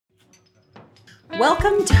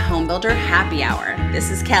Welcome to Homebuilder Happy Hour.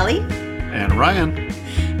 This is Kelly. And Ryan.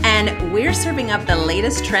 And we're serving up the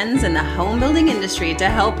latest trends in the home building industry to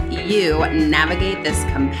help you navigate this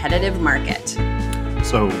competitive market.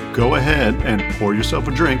 So go ahead and pour yourself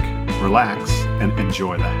a drink, relax, and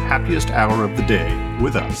enjoy the happiest hour of the day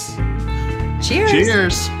with us. Cheers.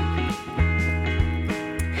 Cheers.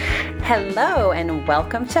 Hello and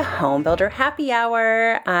welcome to Homebuilder Happy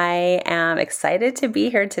Hour. I am excited to be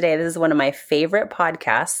here today. This is one of my favorite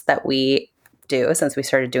podcasts that we do since we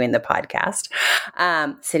started doing the podcast.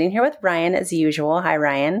 Sitting here with Ryan as usual. Hi,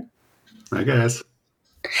 Ryan. Hi, guys.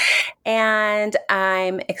 And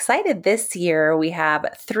I'm excited this year. We have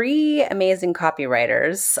 3 amazing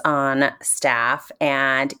copywriters on staff,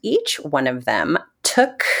 and each one of them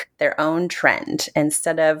took their own trend.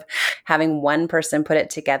 Instead of having one person put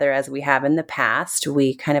it together as we have in the past,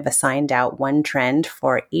 we kind of assigned out one trend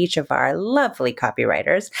for each of our lovely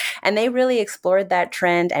copywriters. And they really explored that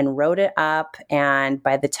trend and wrote it up. And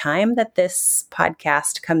by the time that this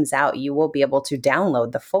podcast comes out, you will be able to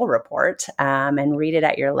download the full report and read it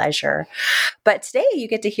at your leisure. But today you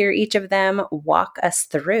get to hear each of them walk us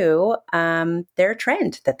through their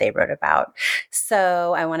trend that they wrote about.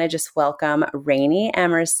 So I want to just welcome Rainey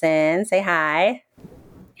Emerson. Say hi.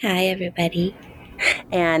 Hi, everybody.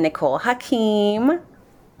 And Nicole Hakeem.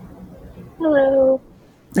 Hello.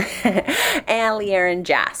 And Leerin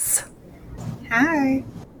Jass. Hi.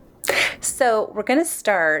 So we're going to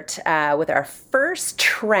start with our first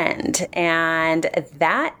trend, and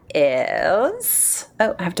that is,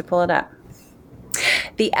 I have to pull it up.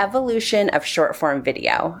 The evolution of short form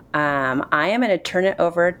video. I am going to turn it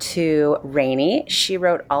over to Rainey. She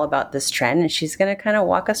wrote all about this trend, and she's going to kind of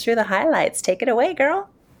walk us through the highlights. Take it away, girl.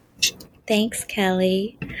 Thanks,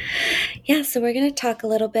 Kelly. Yeah, so we're going to talk a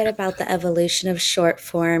little bit about the evolution of short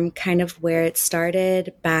form, kind of where it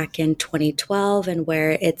started back in 2012 and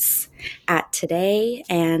where it's at today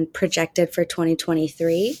and projected for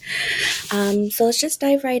 2023. So let's just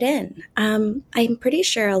dive right in. I'm pretty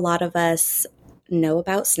sure a lot of us know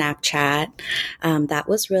about Snapchat. That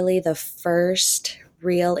was really the first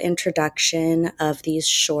real introduction of these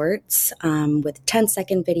shorts with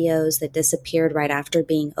 10-second videos that disappeared right after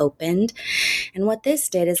being opened. And what this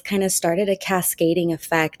did is kind of started a cascading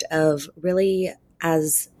effect of really,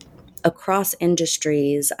 as across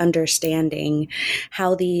industries, understanding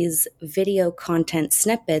how these video content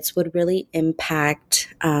snippets would really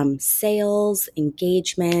impact sales,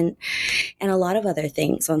 engagement, and a lot of other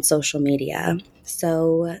things on social media.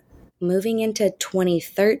 So moving into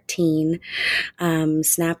 2013,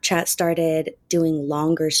 Snapchat started doing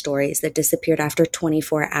longer stories that disappeared after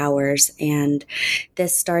 24 hours. And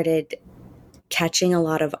this started catching a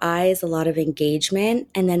lot of eyes, a lot of engagement.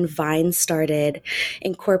 And then Vine started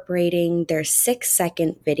incorporating their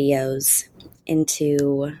 6-second videos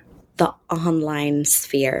into the online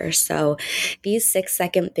sphere. So these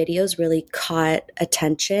 6-second videos really caught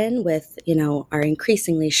attention with, our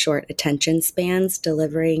increasingly short attention spans,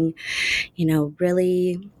 delivering,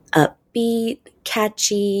 really upbeat,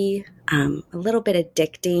 catchy, a little bit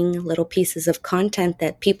addicting little pieces of content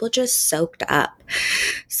that people just soaked up.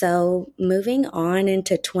 So moving on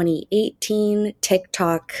into 2018,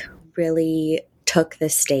 TikTok really took the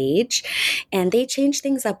stage, and they changed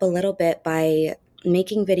things up a little bit by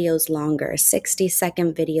making videos longer,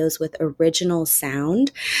 60-second videos with original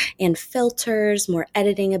sound and filters, more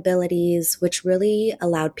editing abilities, which really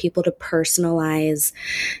allowed people to personalize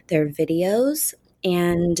their videos.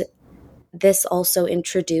 And this also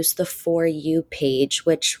introduced the For You page,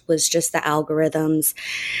 which was just the algorithm's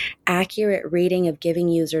accurate reading of giving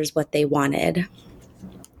users what they wanted.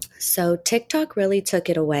 So TikTok really took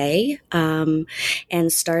it away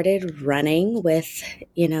and started running with,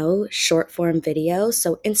 short form video.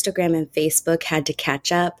 So Instagram and Facebook had to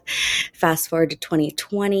catch up. Fast forward to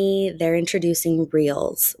 2020, they're introducing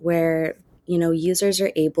Reels, where users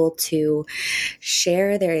are able to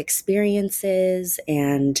share their experiences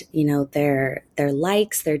and, their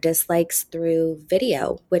likes, their dislikes through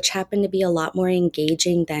video, which happen to be a lot more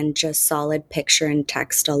engaging than just solid picture and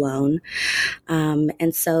text alone.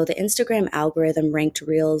 And so the Instagram algorithm ranked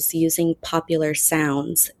Reels using popular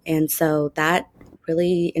sounds. And so that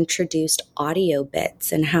really introduced audio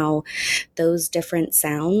bits and how those different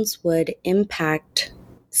sounds would impact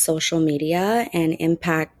social media and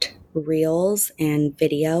impact Reels and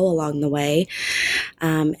video along the way.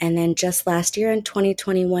 And then just last year in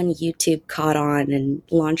 2021, YouTube caught on and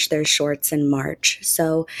launched their shorts in March.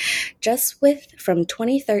 So just from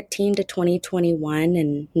 2013 to 2021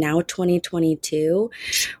 and now 2022,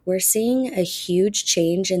 we're seeing a huge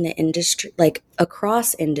change in the industry, like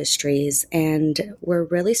across industries. And we're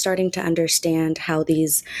really starting to understand how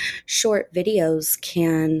these short videos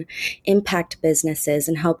can impact businesses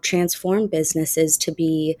and help transform businesses to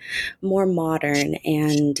be more modern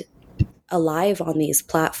and alive on these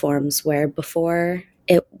platforms where before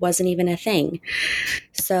it wasn't even a thing.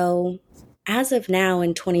 So as of now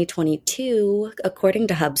in 2022, according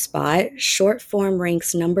to HubSpot, short form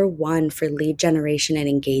ranks number one for lead generation and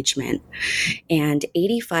engagement. And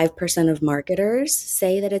 85% of marketers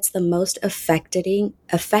say that it's the most effective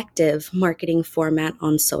marketing format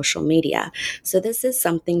on social media. So this is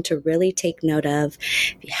something to really take note of.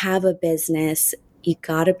 If you have a business, you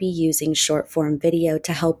got to be using short form video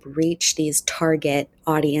to help reach these target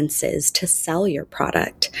audiences to sell your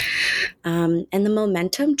product. And the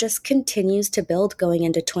momentum just continues to build going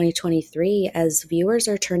into 2023 as viewers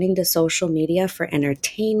are turning to social media for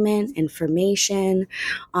entertainment, information,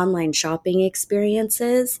 online shopping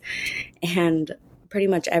experiences, and pretty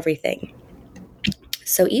much everything.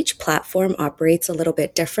 So each platform operates a little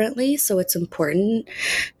bit differently, so it's important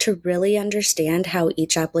to really understand how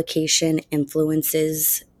each application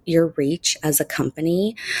influences your reach as a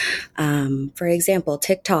company. For example,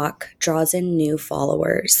 TikTok draws in new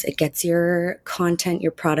followers. It gets your content,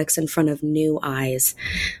 your products in front of new eyes,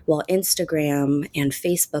 while Instagram and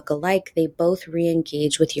Facebook alike, they both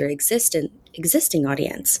re-engage with your existing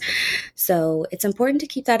audience. So it's important to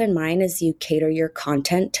keep that in mind as you cater your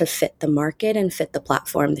content to fit the market and fit the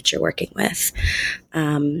platform that you're working with.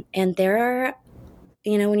 And there are,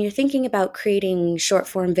 when you're thinking about creating short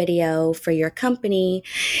form video for your company,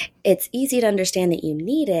 it's easy to understand that you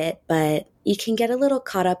need it, but you can get a little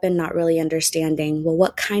caught up in not really understanding, well,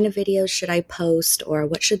 what kind of videos should I post or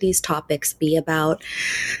what should these topics be about?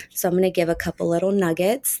 So I'm going to give a couple little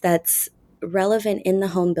nuggets that's relevant in the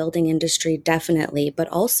home building industry, definitely, but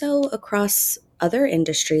also across other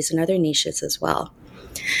industries and other niches as well.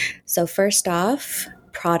 So first off,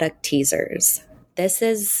 product teasers. This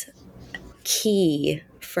is key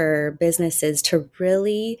for businesses to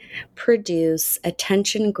really produce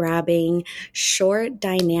attention-grabbing, short,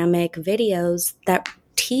 dynamic videos that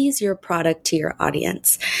tease your product to your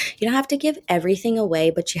audience. You don't have to give everything away,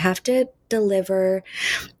 but you have to deliver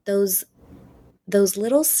those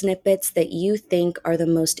little snippets that you think are the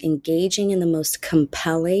most engaging and the most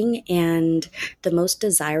compelling and the most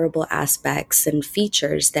desirable aspects and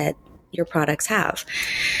features that your products have.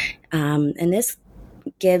 And this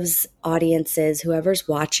gives audiences, whoever's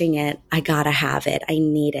watching it, I gotta have it, I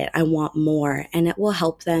need it, I want more. And it will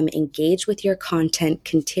help them engage with your content,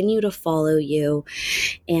 continue to follow you,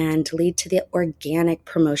 and lead to the organic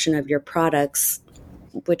promotion of your products,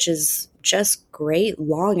 which is just great.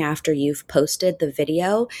 Long after you've posted the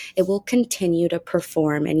video, it will continue to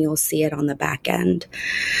perform and you'll see it on the back end.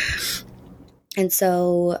 And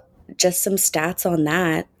so just some stats on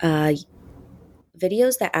that.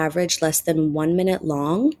 Videos that average less than 1 minute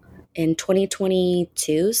long in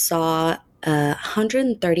 2022 saw a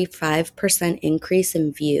 135% increase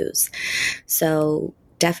in views. So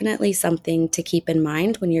definitely something to keep in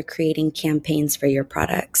mind when you're creating campaigns for your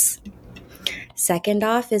products. Second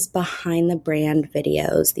off is behind the brand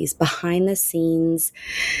videos, these behind the scenes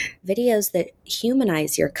videos that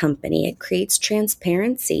humanize your company. It creates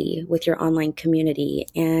transparency with your online community.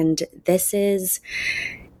 And this is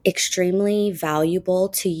extremely valuable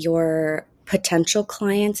to your potential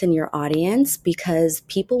clients and your audience because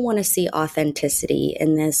people want to see authenticity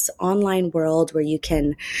in this online world where you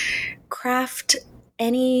can craft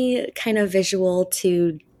any kind of visual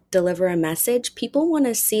to deliver a message. People want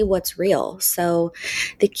to see what's real. So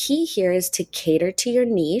the key here is to cater to your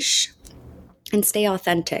niche and stay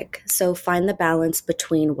authentic. So find the balance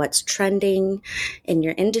between what's trending in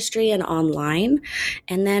your industry and online,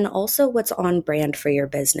 and then also what's on brand for your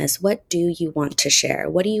business. What do you want to share?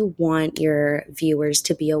 What do you want your viewers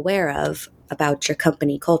to be aware of about your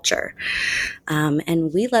company culture?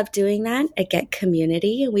 And we love doing that at Get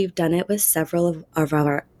Community. We've done it with several of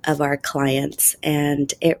our clients,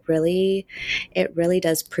 and it really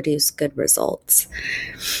does produce good results.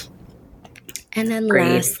 And then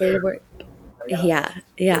lastly,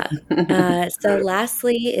 so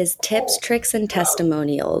lastly is tips, tricks, and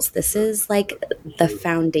testimonials. This is like the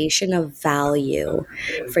foundation of value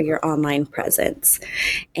for your online presence.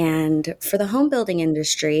 And for the home building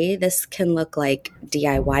industry, this can look like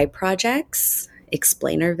DIY projects,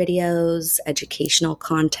 explainer videos, educational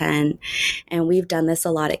content. And we've done this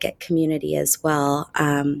a lot at Get Community as well.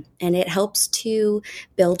 And it helps to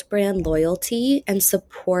build brand loyalty and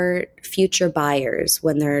support future buyers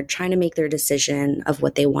when they're trying to make their decision of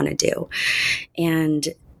what they want to do. And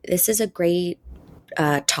this is a great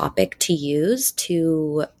topic to use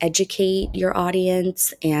to educate your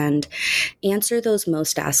audience and answer those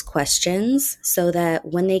most asked questions so that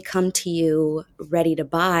when they come to you ready to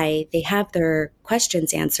buy, they have their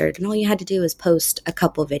questions answered and all you had to do is post a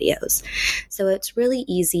couple videos. So it's really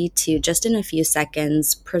easy to just in a few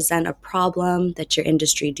seconds present a problem that your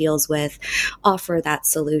industry deals with, offer that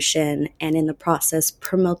solution, and in the process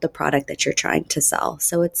promote the product that you're trying to sell.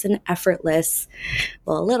 So it's an effortless,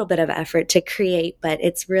 well, a little bit of effort to create, but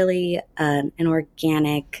it's really an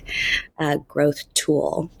organic growth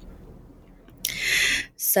tool.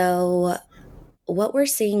 So what we're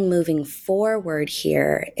seeing moving forward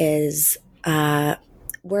here is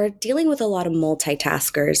we're dealing with a lot of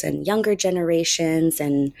multitaskers and younger generations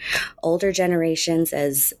and older generations,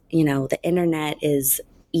 as you know, the internet is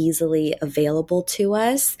easily available to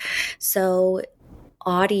us. So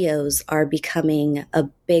audios are becoming a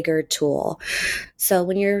bigger tool. So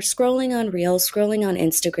when you're scrolling on Reels, scrolling on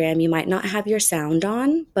Instagram, you might not have your sound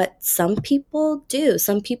on, but some people do.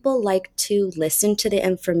 Some people like to listen to the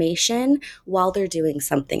information while they're doing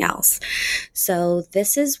something else. So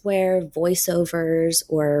this is where voiceovers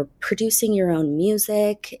or producing your own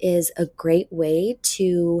music is a great way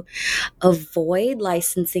to avoid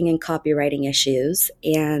licensing and copywriting issues,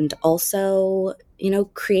 and also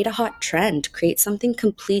create a hot trend, create something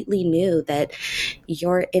completely new that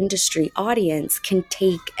your industry audience can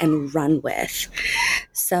take and run with.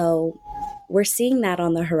 So we're seeing that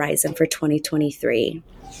on the horizon for 2023.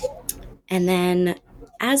 And then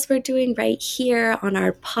as we're doing right here on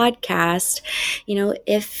our podcast,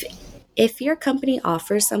 if your company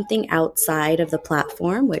offers something outside of the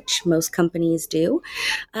platform, which most companies do,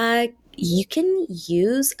 you can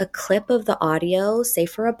use a clip of the audio, say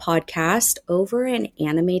for a podcast, over an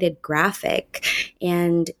animated graphic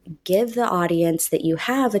and give the audience that you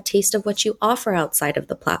have a taste of what you offer outside of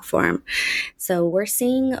the platform. So we're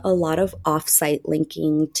seeing a lot of off-site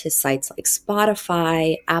linking to sites like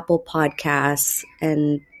Spotify, Apple Podcasts,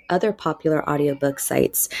 and other popular audiobook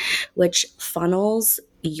sites, which funnels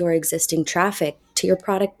your existing traffic to your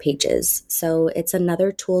product pages. So it's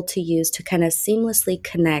another tool to use to kind of seamlessly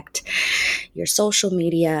connect your social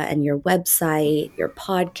media and your website, your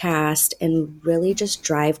podcast, and really just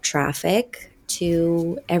drive traffic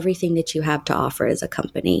to everything that you have to offer as a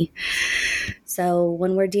company. So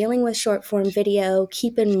when we're dealing with short form video,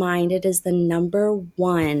 keep in mind it is the number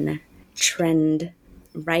one trend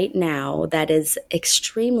right now that is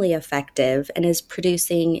extremely effective and is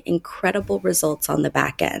producing incredible results on the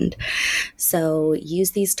back end. So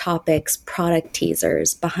use these topics, product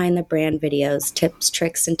teasers, behind the brand videos, tips,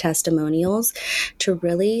 tricks, and testimonials to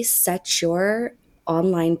really set your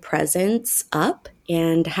online presence up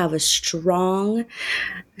and have a strong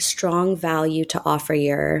value to offer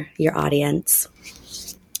your audience.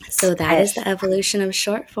 So that is the evolution of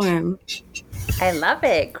short form. I love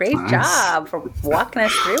it. Great job for walking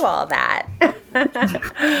us through all that.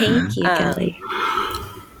 Thank you, Kelly.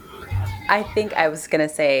 I think I was going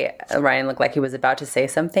to say, Ryan looked like he was about to say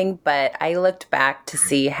something, but I looked back to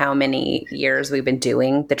see how many years we've been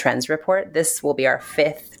doing the Trends Report. This will be our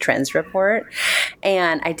 5th Trends Report.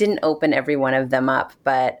 And I didn't open every one of them up,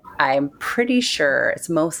 but I'm pretty sure it's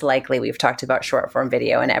most likely we've talked about short form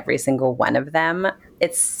video in every single one of them.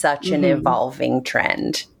 It's such an evolving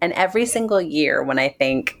trend. And every single year when I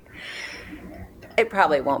think it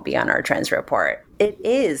probably won't be on our Trends Report, it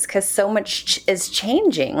is, because so much is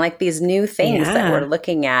changing, like these new things that we're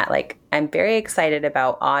looking at. Like, I'm very excited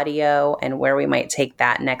about audio and where we might take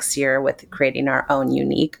that next year with creating our own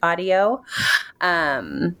unique audio.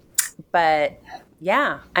 But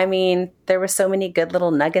yeah, I mean, there were so many good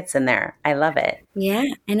little nuggets in there. I love it. Yeah,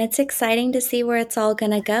 and it's exciting to see where it's all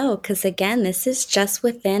going to go, because again, this is just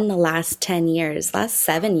within the last 10 years, last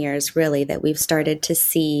 7 years really, that we've started to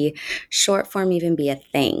see short form even be a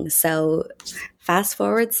thing. So fast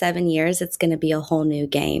forward 7 years, it's going to be a whole new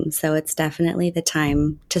game. So it's definitely the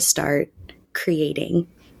time to start creating.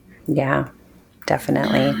 Yeah,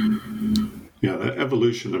 definitely. Yeah, the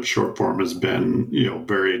evolution of short form has been,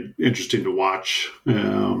 very interesting to watch,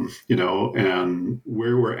 and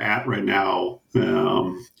where we're at right now,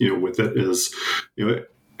 with it is,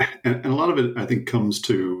 and a lot of it, I think, comes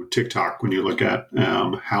to TikTok when you look at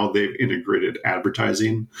how they've integrated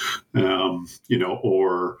advertising,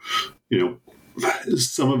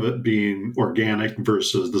 some of it being organic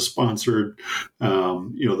versus the sponsored.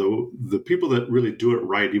 The people that really do it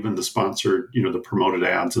right, even the sponsored, the promoted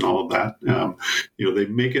ads and all of that, they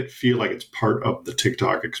make it feel like it's part of the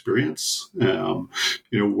TikTok experience.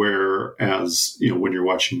 Whereas, when you're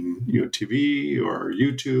watching, TV or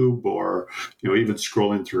YouTube or, even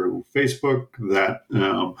scrolling through Facebook, that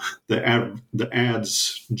the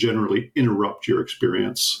ads generally interrupt your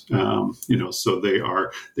experience. So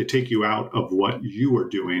they take you out of what you are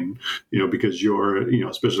doing, because you're,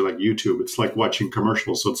 especially like YouTube, it's like watching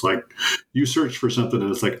commercials. So it's like you search for something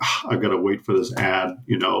and it's like, I've got to wait for this ad,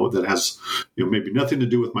 that has, maybe nothing to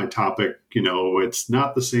do with my topic. It's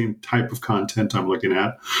not the same type of content I'm looking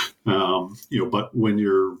at. But when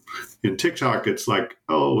you're in TikTok, it's like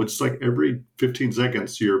every 15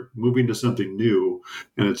 seconds you're moving to something new,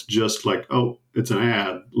 and it's just like, oh, it's an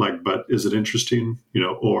ad, but is it interesting?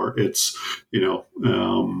 Or it's,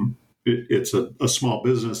 it's a small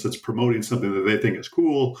business that's promoting something that they think is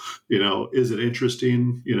cool. Is it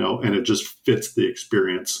interesting? And it just fits the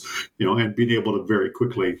experience. And being able to very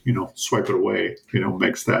quickly, swipe it away,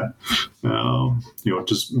 makes that,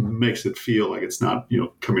 just makes it feel like it's not,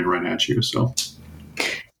 coming right at you. So.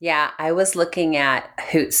 Yeah, I was looking at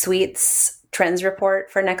Hootsuite's trends report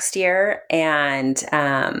for next year, and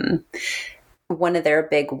one of their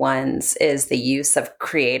big ones is the use of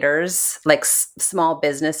creators, like small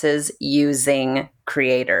businesses using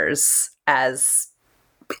creators as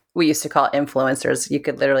we used to call influencers. You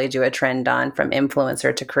could literally do a trend on from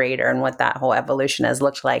influencer to creator and what that whole evolution has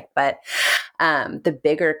looked like. But the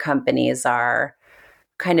bigger companies are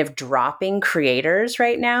kind of dropping creators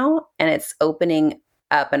right now, and it's opening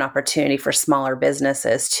up an opportunity for smaller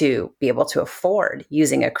businesses to be able to afford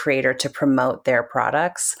using a creator to promote their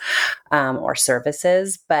products or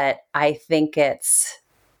services. But I think it's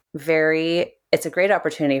a great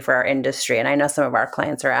opportunity for our industry. And I know some of our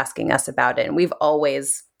clients are asking us about it. And we've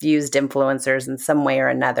always used influencers in some way or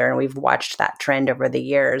another, and we've watched that trend over the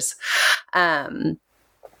years. But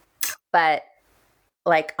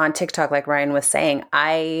like on TikTok, like Ryan was saying,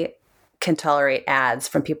 I can tolerate ads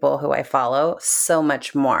from people who I follow so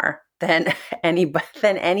much more than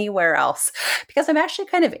anywhere else, because I'm actually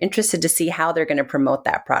kind of interested to see how they're going to promote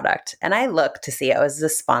that product. And I look to see, is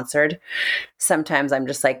this sponsored? Sometimes I'm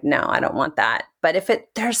just like, no, I don't want that. But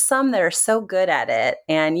there's some that are so good at it,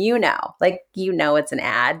 and it's an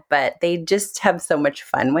ad, but they just have so much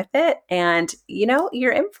fun with it, and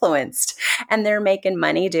you're influenced, and they're making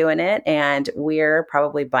money doing it, and we're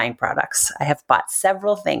probably buying products. I have bought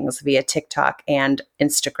several things via TikTok and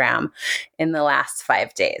Instagram in the last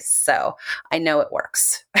 5 days, so I know it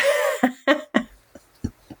works.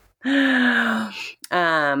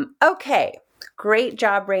 Okay. Great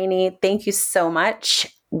job, Rainey. Thank you so much.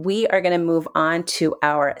 We are going to move on to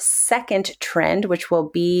our second trend, which will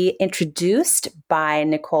be introduced by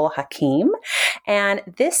Nicole Hakim. And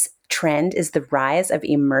this trend is the rise of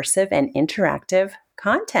immersive and interactive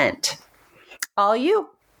content. All you.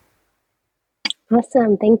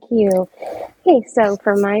 Awesome. Thank you. Okay, so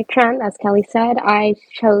for my trend, as Kelly said, I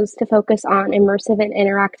chose to focus on immersive and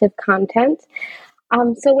interactive content.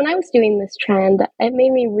 So when I was doing this trend, it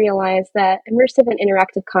made me realize that immersive and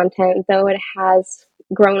interactive content, though it has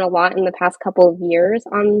grown a lot in the past couple of years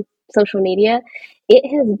on social media, it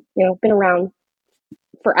has been around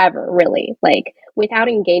forever, really. Like, without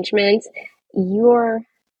engagement, you're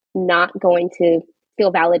not going to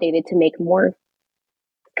feel validated to make more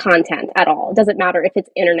content at all. It doesn't matter if it's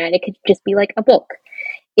internet, it could just be like a book.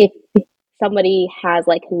 If somebody has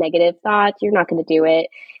like negative thoughts, you're not going to do it.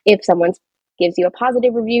 If someone gives you a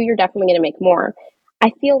positive review, you're definitely going to make more.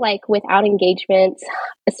 I feel like without engagement,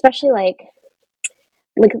 especially like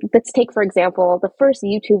let's take for example, the first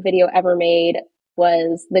YouTube video ever made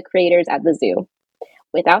was the creators at the zoo.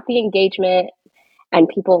 Without the engagement and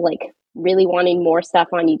people like really wanting more stuff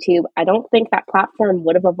on YouTube, I don't think that platform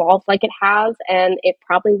would have evolved like it has, and it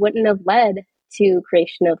probably wouldn't have led to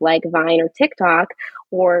creation of like Vine or TikTok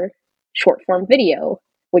or short form video,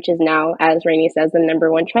 which is now, as Rainey says, the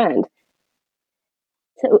number one trend.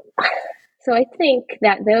 So I think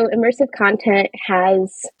that though immersive content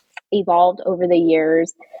has evolved over the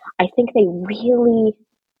years, I think they really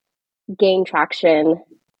gained traction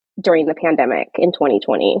during the pandemic in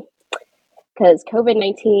 2020. Because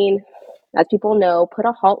COVID-19, as people know, put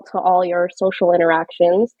a halt to all your social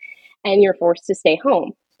interactions, and you're forced to stay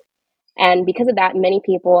home. And because of that, many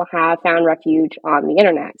people have found refuge on the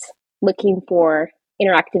internet, looking for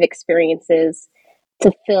interactive experiences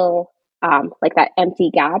to fill like that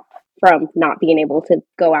empty gap from not being able to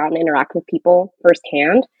go out and interact with people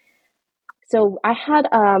firsthand. So I had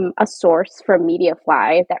a source from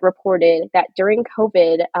Mediafly that reported that during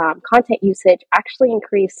COVID, content usage actually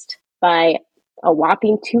increased by a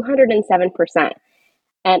whopping 207%.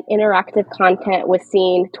 And interactive content was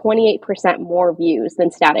seeing 28% more views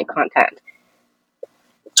than static content.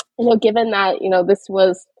 Given that, this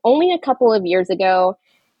was only a couple of years ago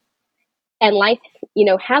and life,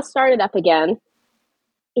 has started up again,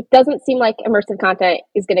 it doesn't seem like immersive content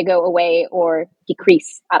is going to go away or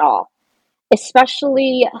decrease at all,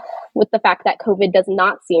 especially with the fact that COVID does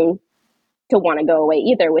not seem to want to go away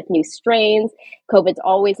either with new strains. COVID's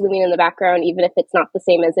always looming in the background, even if it's not the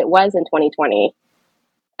same as it was in 2020.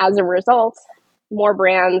 As a result, more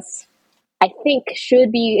brands, I think,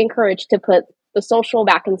 should be encouraged to put the social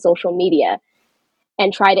back in social media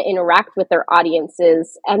and try to interact with their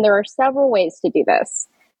audiences. And there are several ways to do this.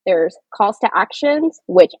 There's calls to actions,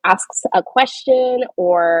 which asks a question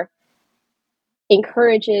or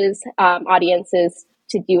encourages audiences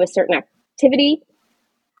to do a certain activity,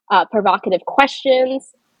 provocative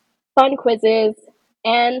questions, fun quizzes,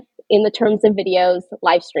 and in the terms of videos,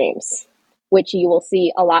 live streams, which you will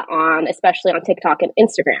see a lot on, especially on TikTok and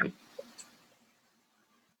Instagram.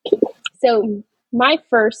 So my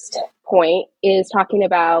first point is talking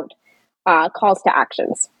about calls to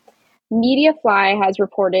actions. Mediafly has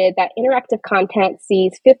reported that interactive content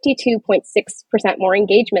sees 52.6% more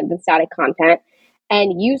engagement than static content,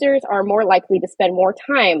 and users are more likely to spend more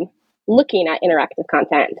time looking at interactive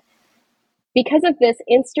content. Because of this,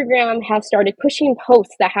 Instagram has started pushing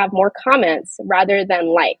posts that have more comments rather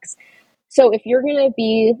than likes. So if you're going to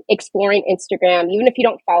be exploring Instagram, even if you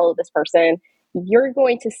don't follow this person, you're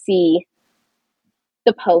going to see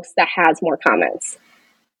the post that has more comments.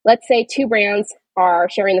 Let's say two brands are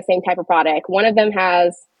sharing the same type of product. One of them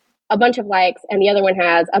has a bunch of likes and the other one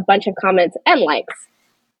has a bunch of comments and likes.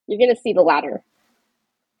 You're going to see the latter.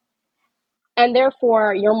 And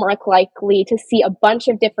therefore, you're more likely to see a bunch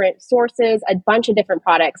of different sources, a bunch of different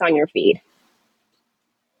products on your feed.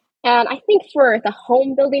 And I think for the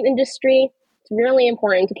home building industry, it's really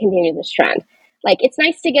important to continue this trend. Like, it's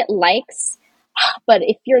nice to get likes, but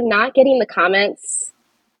if you're not getting the comments,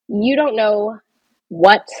 you don't know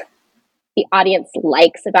what the audience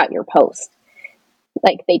likes about your post.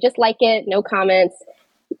 Like, they just like it, no comments.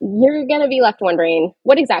 You're going to be left wondering,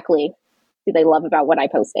 what exactly do they love about what I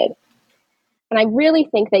posted? And I really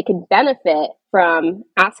think they could benefit from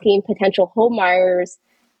asking potential home buyers,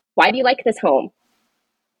 why do you like this home?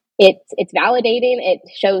 It's validating. It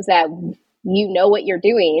shows that you know what you're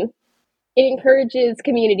doing. It encourages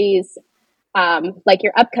communities, like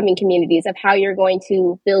your upcoming communities, of how you're going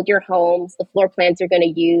to build your homes, the floor plans you're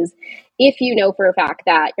going to use, if you know for a fact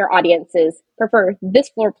that your audiences prefer this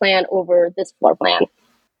floor plan over this floor plan.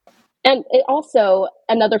 And it also,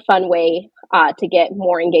 another fun way to get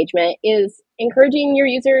more engagement is encouraging your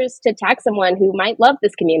users to tag someone who might love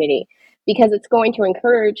this community, because it's going to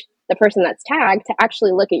encourage the person that's tagged to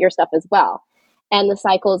actually look at your stuff as well. And the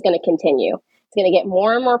cycle is going to continue. It's going to get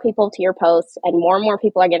more and more people to your posts, and more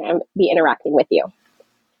people are going to be interacting with you.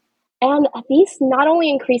 And these not only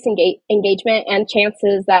increase engagement and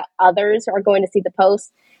chances that others are going to see the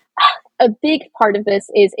post, a big part of this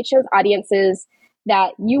is it shows audiences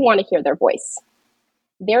that you want to hear their voice.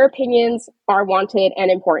 Their opinions are wanted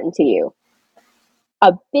and important to you.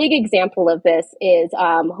 A big example of this is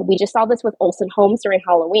we just saw this with Olsen Homes during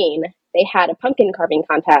Halloween. They had a pumpkin carving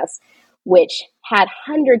contest, which had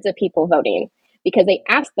hundreds of people voting because they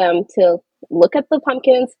asked them to look at the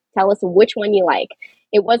pumpkins, tell us which one you like.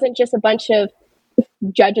 It wasn't just a bunch of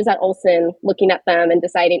judges at Olsen looking at them and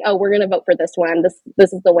deciding, oh, we're going to vote for this one.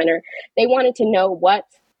 This is the winner. They wanted to know what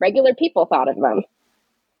regular people thought of them.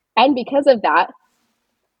 And because of that,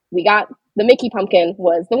 we got the Mickey pumpkin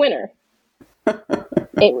was the winner.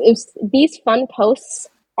 These fun posts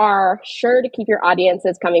are sure to keep your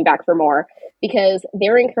audiences coming back for more, because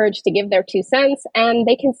they're encouraged to give their 2 cents, and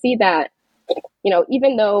they can see that,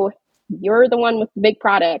 even though you're the one with the big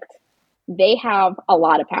product, they have a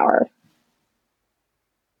lot of power.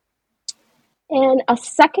 And a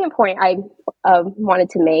second point I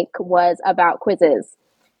wanted to make was about quizzes,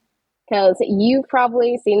 because you've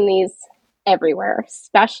probably seen these everywhere,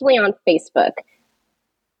 especially on Facebook.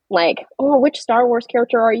 Like, oh, which Star Wars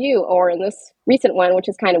character are you? Or in this recent one, which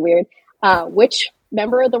is kind of weird, which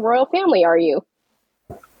member of the royal family are you?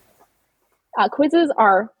 Quizzes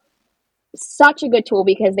are such a good tool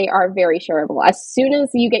because they are very shareable. As soon as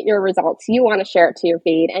you get your results, you want to share it to your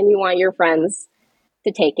feed, and you want your friends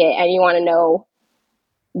to take it, and you want to know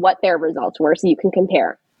what their results were so you can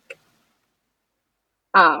compare.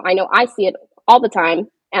 I know I see it all the time,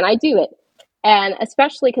 and I do it. And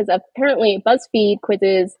especially because apparently BuzzFeed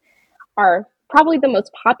quizzes are probably the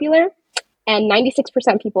most popular, and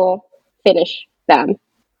 96% people finish them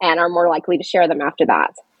and are more likely to share them after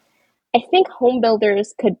that. I think home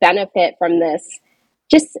builders could benefit from this.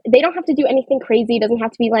 Just, they don't have to do anything crazy. It doesn't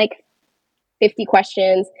have to be like 50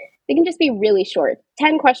 questions. They can just be really short.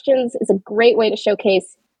 10 questions is a great way to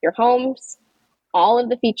showcase your homes, all of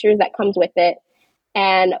the features that comes with it,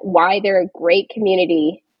 and why they're a great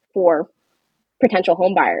community for potential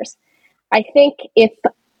home buyers. I think if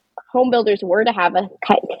home builders were to have a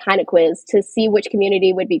kind of quiz to see which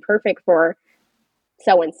community would be perfect for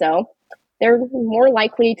so-and-so, they're more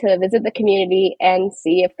likely to visit the community and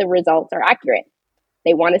see if the results are accurate.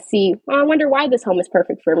 They want to see, I wonder why this home is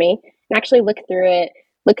perfect for me, and actually look through it,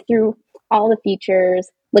 look through all the features,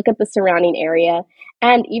 look at the surrounding area.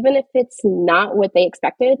 And even if it's not what they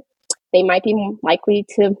expected, they might be likely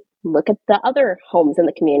to look at the other homes in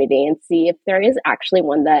the community and see if there is actually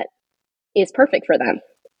one that is perfect for them.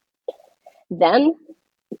 Then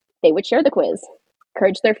they would share the quiz,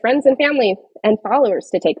 encourage their friends and family and followers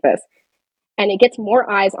to take this. And it gets more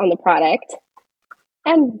eyes on the product.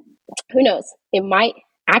 And who knows, it might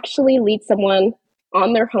actually lead someone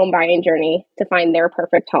on their home buying journey to find their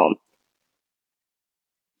perfect home.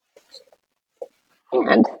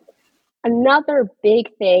 And another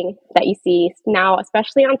big thing that you see now,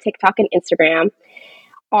 especially on TikTok and Instagram,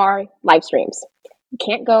 are live streams. You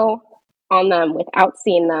can't go on them without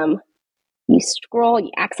seeing them. You scroll,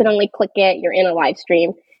 you accidentally click it, you're in a live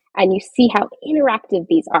stream, and you see how interactive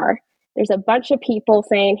these are. There's a bunch of people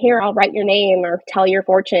saying, here, I'll write your name or tell your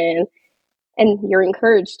fortune. And you're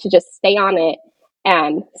encouraged to just stay on it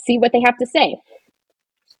and see what they have to say.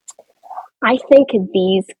 I think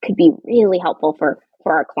these could be really helpful for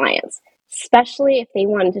our clients, especially if they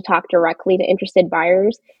wanted to talk directly to interested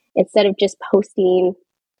buyers instead of just posting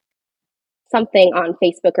something on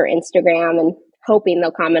Facebook or Instagram and hoping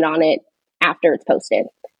they'll comment on it after it's posted.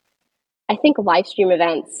 I think live stream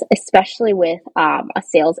events, especially with a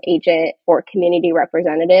sales agent or community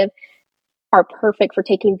representative, are perfect for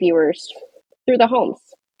taking viewers through the homes.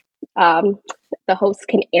 The hosts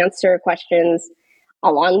can answer questions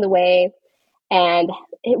along the way, and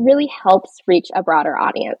it really helps reach a broader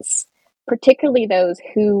audience, particularly those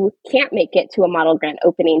who can't make it to a model grant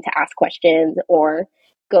opening to ask questions or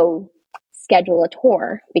go schedule a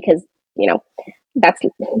tour because, that's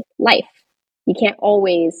life. You can't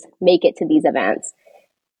always make it to these events.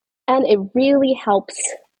 And it really helps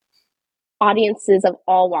audiences of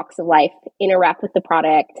all walks of life interact with the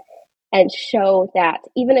product and show that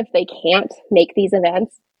even if they can't make these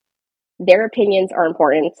events, their opinions are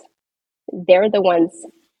important. They're the ones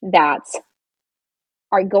that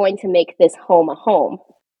are going to make this home a home.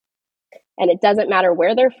 And it doesn't matter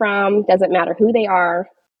where they're from, doesn't matter who they are.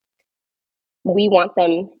 We want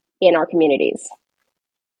them in our communities.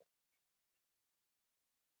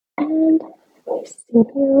 And let me see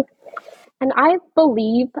here. And I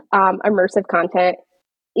believe immersive content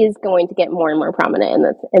is going to get more and more prominent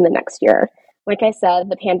in the next year. Like I said,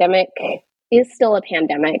 the pandemic is still a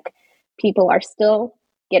pandemic. People are still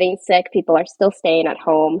getting sick. People are still staying at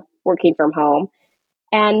home, working from home.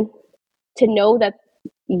 And to know that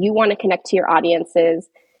you want to connect to your audiences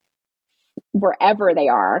wherever they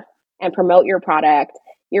are and promote your product,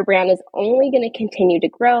 your brand is only going to continue to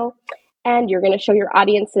grow. And you're going to show your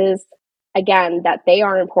audiences, again, that they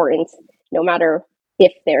are important, no matter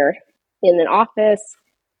if they're in an office,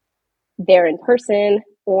 they're in person,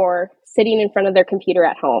 or sitting in front of their computer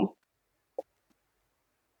at home.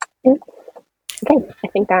 Okay, I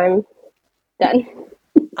think I'm done.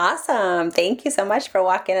 Awesome. Thank you so much for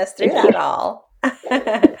walking us through that all.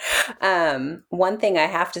 One thing I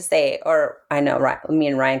have to say, or I know me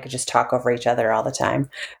and Ryan could just talk over each other all the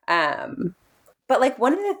time. But like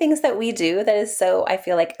one of the things that we do that is so, I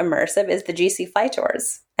feel like immersive is the GC Fly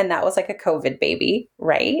Tours. And that was like a COVID baby,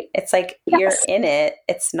 right? It's like You're in it.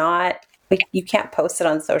 It's not, like, you can't post it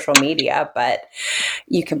on social media, but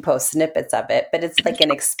you can post snippets of it. But it's like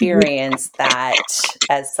an experience that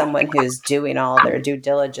as someone who's doing all their due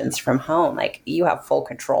diligence from home, like you have full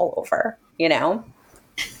control over,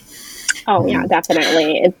 Oh yeah,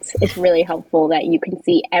 definitely. It's really helpful that you can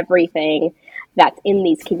see everything that's in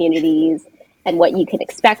these communities and what you can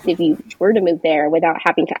expect if you were to move there without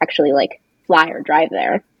having to actually like fly or drive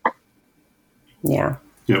there. Yeah.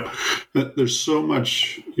 Yeah. There's so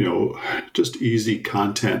much, just easy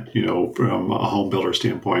content, from a home builder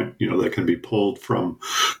standpoint, that can be pulled from,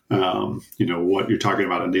 what you're talking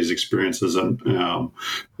about in these experiences. And,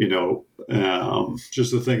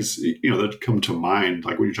 just the things, that come to mind,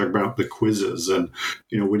 like when you talk about the quizzes and,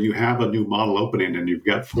 when you have a new model opening and you've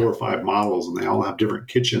got 4 or 5 models and they all have different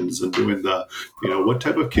kitchens and doing the, what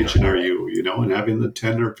type of kitchen are you, and having the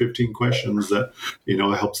 10 or 15 questions that,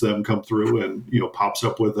 helps them come through and, pops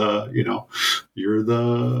up with you're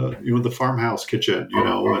the farmhouse kitchen, and,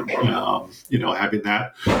 having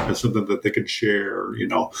that as something that they can share,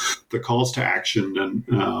 the calls to action and,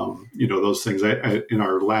 those things. I in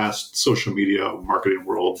our last social media marketing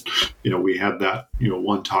world, we had that,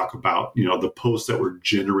 one talk about, the posts that were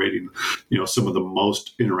generating, some of the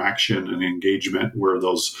most interaction and engagement were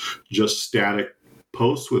those just static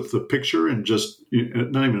posts with the picture and just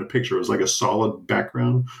not even a picture. It was like a solid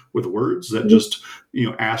background with words that just,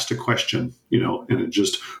 asked a question, and it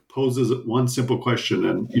just poses one simple question.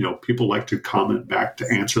 And, people like to comment back to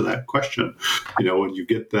answer that question, and you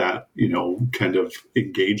get that, kind of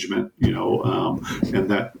engagement, and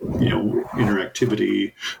that,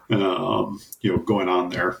 interactivity, going on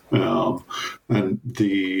there. And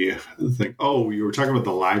the thing, you were talking about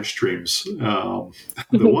the live streams, the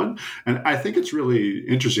one, and I think it's really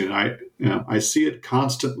interesting. I see it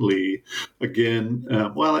constantly again.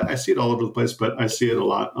 I see it all over the place, but I see it a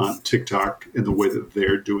lot on TikTok in the way that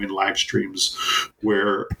they're doing live streams,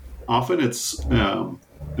 where often it's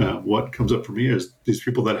what comes up for me is these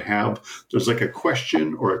people that there's like a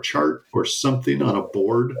question or a chart or something on a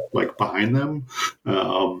board like behind them,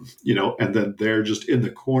 and then they're just in the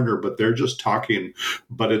corner, but they're just talking,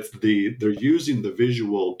 but they're using the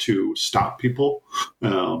visual to stop people,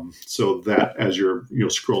 so that as you're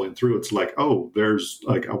scrolling through, it's like, there's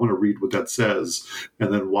like, I want to read what that says,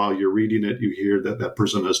 and then while you're reading it, you hear that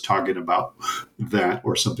person is talking about that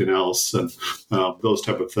or something else, and those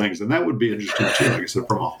type of things. And that would be interesting too, like I said,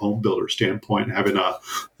 from a home builder standpoint, having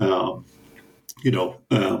an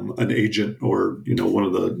agent or, one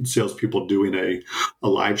of the salespeople doing a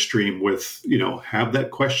live stream with, have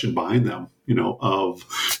that question behind them, of,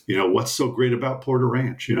 what's so great about Porter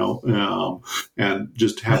Ranch, and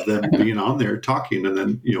just have them being on there talking and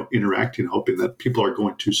then, interacting, hoping that people are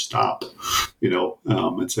going to stop,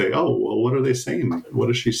 and say, what are they saying? What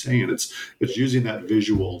is she saying? It's using that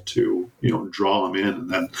visual to, draw them in, and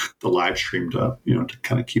then the live stream to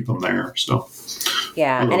kind of keep them there. So,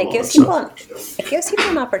 yeah. And it gives people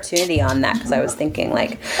an opportunity on that. 'Cause I was thinking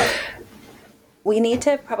like, we need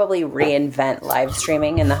to probably reinvent live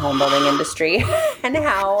streaming in the home building industry and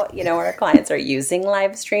how, our clients are using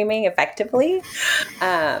live streaming effectively.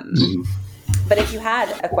 But if you had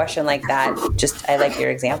a question like that, I like your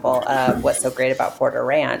example of what's so great about Porter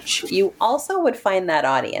Ranch, you also would find that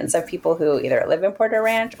audience of people who either live in Porter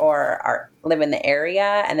Ranch or live in the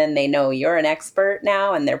area, and then they know you're an expert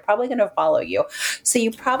now, and they're probably going to follow you. So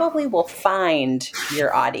you probably will find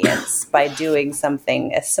your audience by doing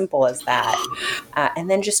something as simple as that, and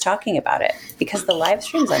then just talking about it. Because the live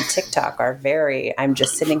streams on TikTok are I'm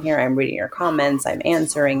just sitting here, I'm reading your comments, I'm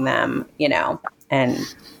answering them, and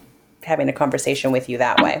having a conversation with you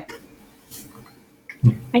that way.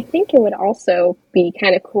 I think it would also be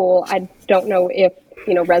kind of cool. I don't know if,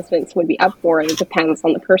 residents would be up for it. It depends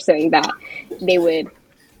on the person, that they would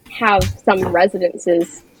have some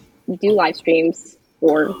residences do live streams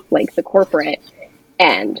or like the corporate,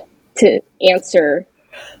 and to answer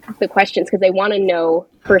the questions, because they want to know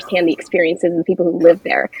firsthand the experiences of the people who live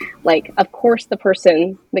there. Like, of course, the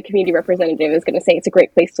community representative is going to say it's a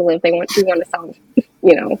great place to live. We want to sell,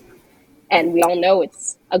 and we all know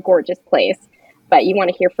it's a gorgeous place, but you want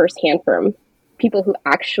to hear firsthand from people who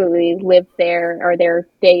actually live there or there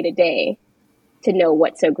day to day to know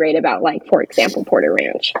what's so great about, like, for example, Porter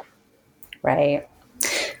Ranch. Right.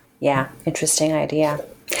 Yeah. Interesting idea.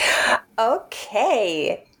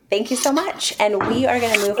 Okay. Thank you so much. And we are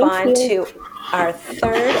going to move on to our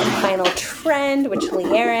third and final trend, which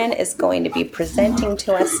Leeann is going to be presenting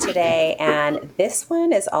to us today. And this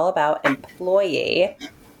one is all about employee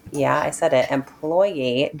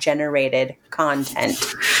generated content.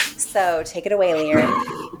 So take it away, Leeann.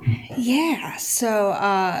 Yeah. So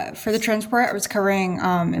for the trends report, I was covering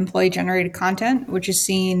employee generated content, which has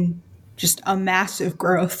seen just a massive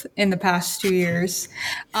growth in the past 2 years.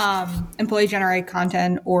 Employee generated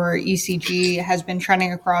content, or ECG, has been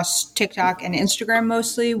trending across TikTok and Instagram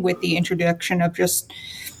mostly, with the introduction of just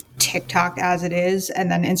TikTok as it is,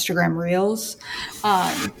 and then Instagram Reels.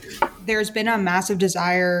 There's been a massive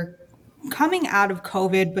desire coming out of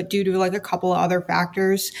COVID, but due to like a couple of other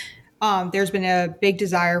factors, there's been a big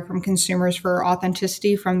desire from consumers for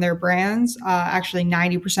authenticity from their brands. Actually,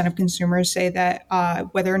 90% of consumers say that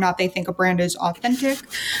whether or not they think a brand is authentic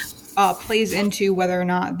plays into whether or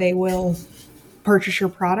not they will purchase your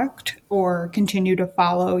product or continue to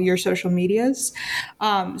follow your social medias.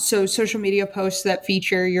 So social media posts that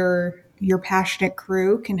feature your passionate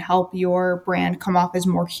crew can help your brand come off as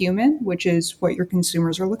more human, which is what your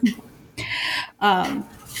consumers are looking for.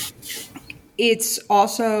 It's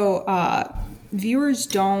also viewers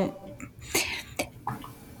don't.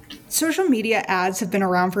 Social media ads have been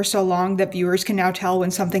around for so long that viewers can now tell when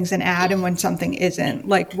something's an ad and when something isn't.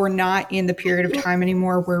 Like, we're not in the period of time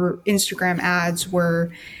anymore where Instagram ads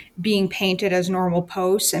were being painted as normal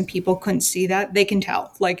posts and people couldn't see that. They can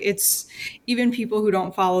tell. Like, it's even people who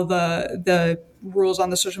don't follow the rules on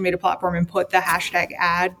the social media platform and put the hashtag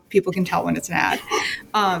ad, people can tell when it's an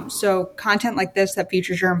ad. So content like this that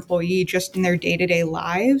features your employee just in their day-to-day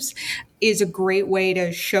lives is a great way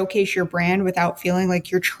to showcase your brand without feeling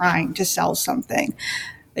like you're trying to sell something.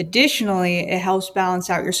 Additionally, it helps balance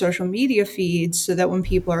out your social media feeds so that when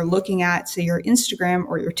people are looking at, say, your Instagram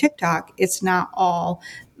or your TikTok, it's not all,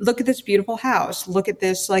 look at this beautiful house, look at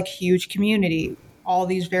this like huge community, all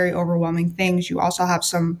these very overwhelming things. You also have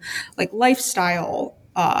some like lifestyle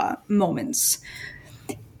moments.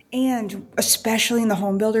 And especially in the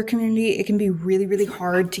home builder community, it can be really, really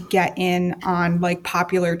hard to get in on like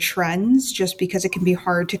popular trends just because it can be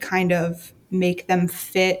hard to kind of make them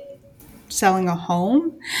fit selling a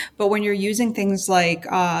home. But when you're using things like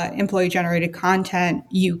employee generated content,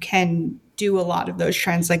 you can do a lot of those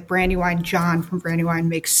trends. Like Brandywine John from Brandywine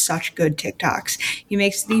makes such good TikToks. He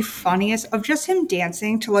makes the funniest of just him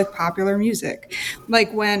dancing to like popular music.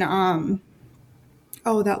 Like when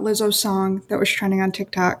that Lizzo song that was trending on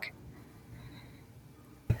TikTok.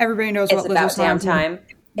 Everybody knows what Lizzo song is. Time.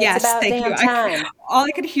 Yes, it's about thank you. time. All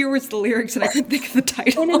I could hear was the lyrics and I couldn't think of the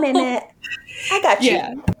title. In a minute. I got you.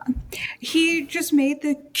 Yeah. He just made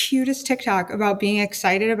the cutest TikTok about being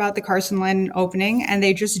excited about the Carson Lynn opening, and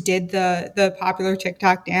they just did the popular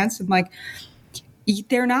TikTok dance. And like,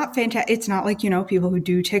 they're not fantastic. It's not like, people who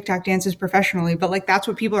do TikTok dances professionally, but like that's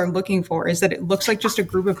what people are looking for, is that it looks like just a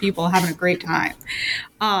group of people having a great time.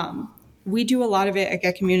 We do a lot of it at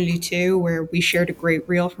Get Community too, where we shared a great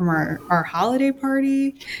reel from our holiday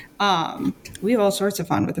party. We have all sorts of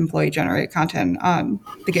fun with employee generated content on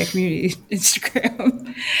the Get Community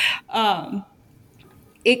Instagram.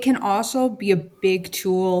 It can also be a big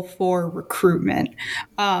tool for recruitment.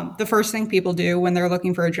 The first thing people do when they're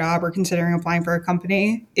looking for a job or considering applying for a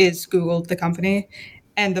company is Google the company.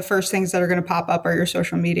 And the first things that are going to pop up are your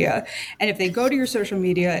social media. And if they go to your social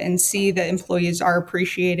media and see that employees are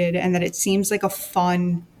appreciated and that it seems like a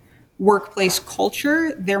fun workplace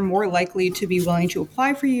culture, they're more likely to be willing to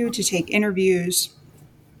apply for you, to take interviews.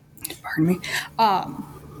 Pardon me.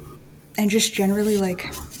 And just generally like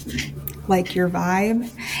your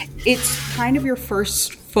vibe. It's kind of your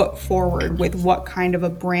first foot forward with what kind of a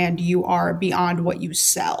brand you are beyond what you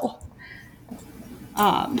sell.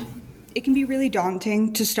 It can be really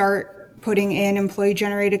daunting to start putting in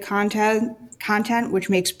employee-generated content, which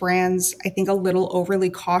makes brands, I think, a little overly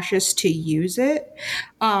cautious to use it.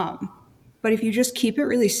 But if you just keep it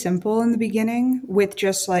really simple in the beginning with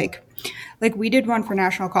just like we did one for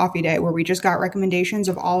National Coffee Day where we just got recommendations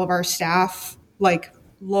of all of our staff, like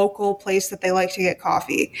local place that they like to get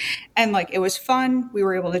coffee. And like, it was fun. We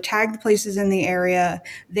were able to tag the places in the area.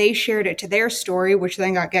 They shared it to their story, which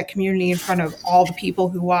then got Get Community in front of all the people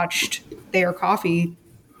who watched their coffee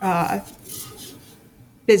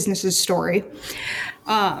business's story.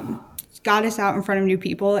 Got us out in front of new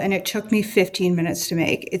people, and it took me 15 minutes to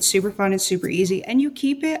make. It's super fun. It's super easy. And you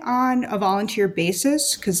keep it on a volunteer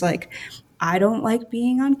basis because like, I don't like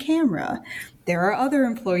being on camera. There are other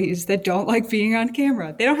employees that don't like being on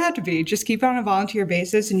camera. They don't have to be. Just keep it on a volunteer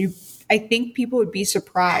basis. And I think people would be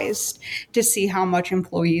surprised to see how much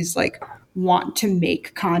employees like want to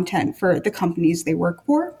make content for the companies they work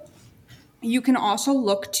for. You can also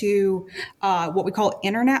look to what we call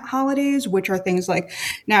internet holidays, which are things like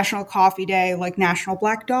National Coffee Day, like National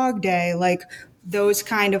Black Dog Day, like those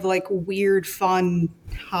kind of like weird, fun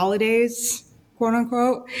holidays, quote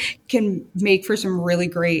unquote, can make for some really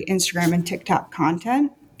great Instagram and TikTok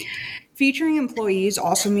content. Featuring employees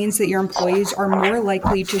also means that your employees are more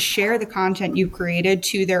likely to share the content you've created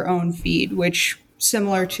to their own feed, which,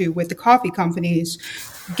 similar to with the coffee companies,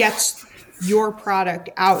 gets your product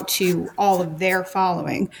out to all of their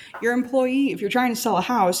following. Your employee, if you're trying to sell a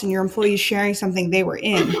house and your employee is sharing something they were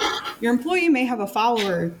in, your employee may have a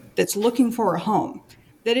follower that's looking for a home.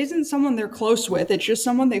 That isn't someone they're close with. It's just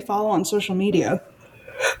someone they follow on social media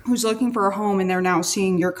who's looking for a home, and they're now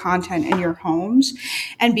seeing your content in your homes.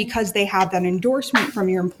 And because they have that endorsement from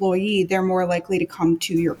your employee, they're more likely to come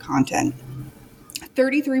to your content.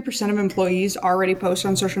 33% of employees already post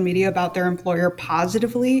on social media about their employer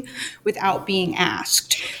positively without being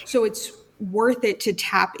asked. So it's worth it to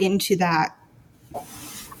tap into that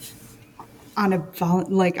ask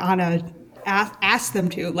them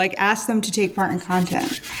to take part in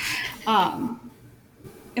content.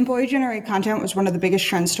 Employee-generated content was one of the biggest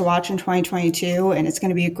trends to watch in 2022, and it's going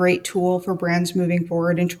to be a great tool for brands moving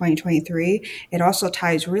forward in 2023. It also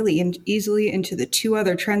ties really easily into the two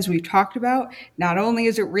other trends we've talked about. Not only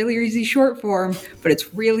is it really easy short form, but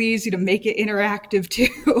it's really easy to make it interactive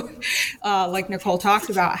too. Like Nicole talked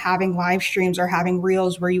about, having live streams or having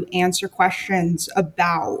reels where you answer questions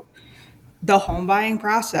about the home buying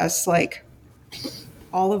process. Like,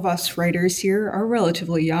 all of us writers here are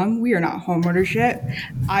relatively young. We are not homeowners yet.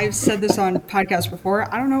 I've said this on podcasts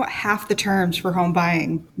before. I don't know what half the terms for home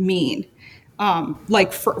buying mean,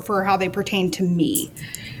 for how they pertain to me.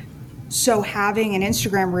 So having an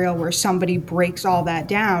Instagram reel where somebody breaks all that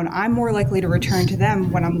down, I'm more likely to return to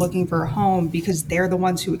them when I'm looking for a home because they're the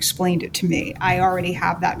ones who explained it to me. I already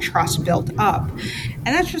have that trust built up. And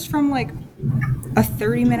that's just from like a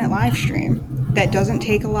 30-minute live stream that doesn't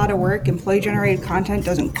take a lot of work. Employee-generated content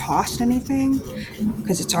doesn't cost anything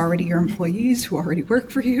because it's already your employees who already work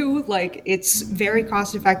for you. Like, it's very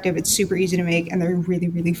cost-effective. It's super easy to make, and they're really,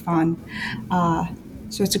 really fun.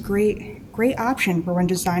 So it's a great option for when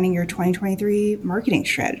designing your 2023 marketing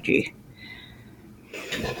strategy.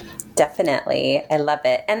 Definitely. I love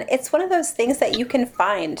it. And it's one of those things that you can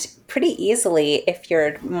find pretty easily if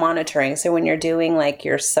you're monitoring. So when you're doing like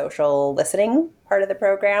your social listening part of the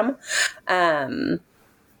program,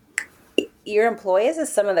 your employees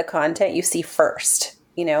is some of the content you see first.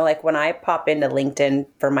 You know, like when I pop into LinkedIn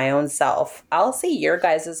for my own self, I'll see your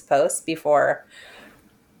guys' posts before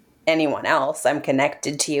anyone else. I'm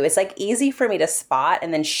connected to you. It's like easy for me to spot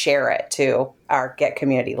and then share it to our Get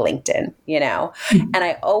Community LinkedIn, you know? And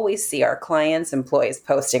I always see our clients' employees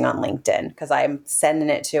posting on LinkedIn because I'm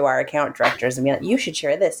sending it to our account directors and being like, you should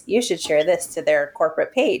share this. You should share this to their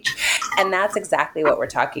corporate page. And that's exactly what we're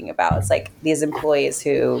talking about. It's like these employees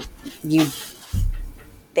who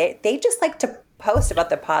they just like to post about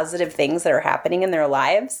the positive things that are happening in their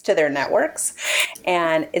lives to their networks.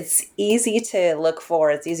 And it's easy to look for,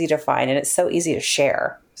 it's easy to find, and it's so easy to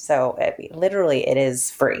share. So literally it is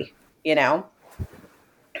free, you know,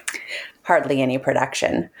 hardly any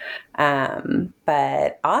production.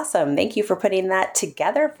 But awesome. Thank you for putting that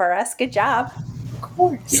together for us. Good job. Of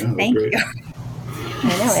course. Yeah, thank great. you.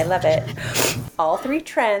 I know. I love it. All three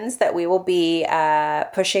trends that we will be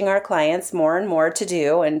pushing our clients more and more to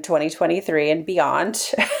do in 2023 and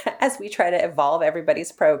beyond as we try to evolve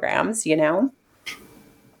everybody's programs, you know?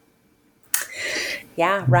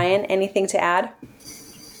 Yeah. Ryan, anything to add?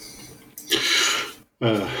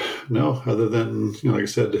 No, other than, like I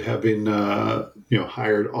said, having,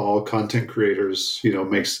 hired all content creators,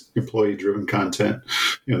 makes employee-driven content,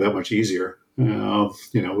 that much easier.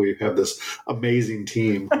 We have this amazing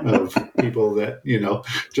team of people that,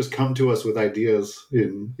 just come to us with ideas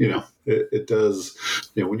and, it does,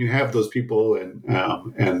 when you have those people and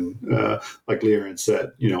like Leanne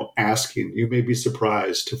said, asking, you may be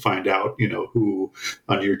surprised to find out, who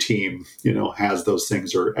on your team, has those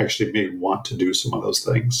things or actually may want to do some of those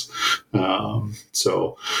things.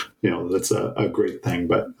 So, that's a great thing,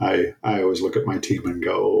 but I always look at my team and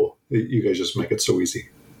go, you guys just make it so easy.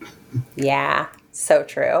 Yeah, so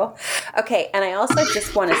true. Okay, and I also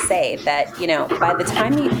just want to say that, by the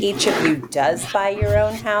time each of you does buy your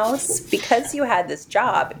own house, because you had this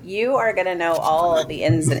job, you are going to know all of the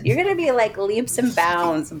ins and you're going to be like leaps and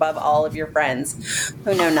bounds above all of your friends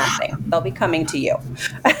who know nothing. They'll be coming to you.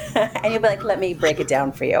 And you'll be like, let me break it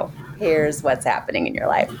down for you. Here's what's happening in your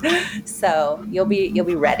life. So you'll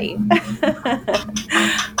be ready.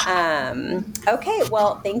 Okay,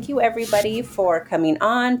 well, thank you everybody for coming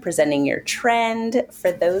on, presenting your trend.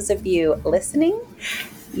 For those of you listening,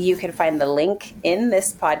 you can find the link in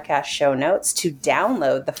this podcast show notes to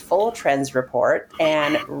download the full trends report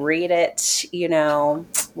and read it,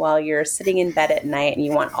 while you're sitting in bed at night and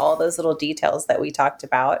you want all those little details that we talked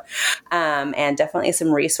about. And definitely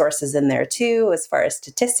some resources in there too, as far as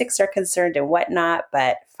statistics are concerned and whatnot,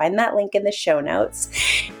 but find that link in the show notes.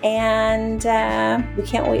 And we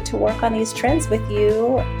can't wait to work on these trends with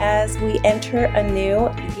you as we enter a new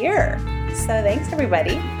year. So thanks,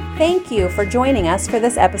 everybody. Thank you for joining us for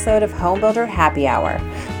this episode of Homebuilder Happy Hour.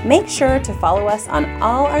 Make sure to follow us on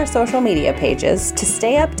all our social media pages to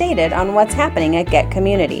stay updated on what's happening at Get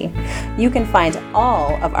Community. You can find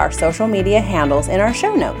all of our social media handles in our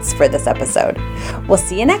show notes for this episode. We'll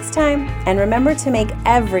see you next time, and remember to make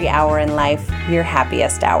every hour in life your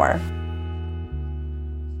happiest hour.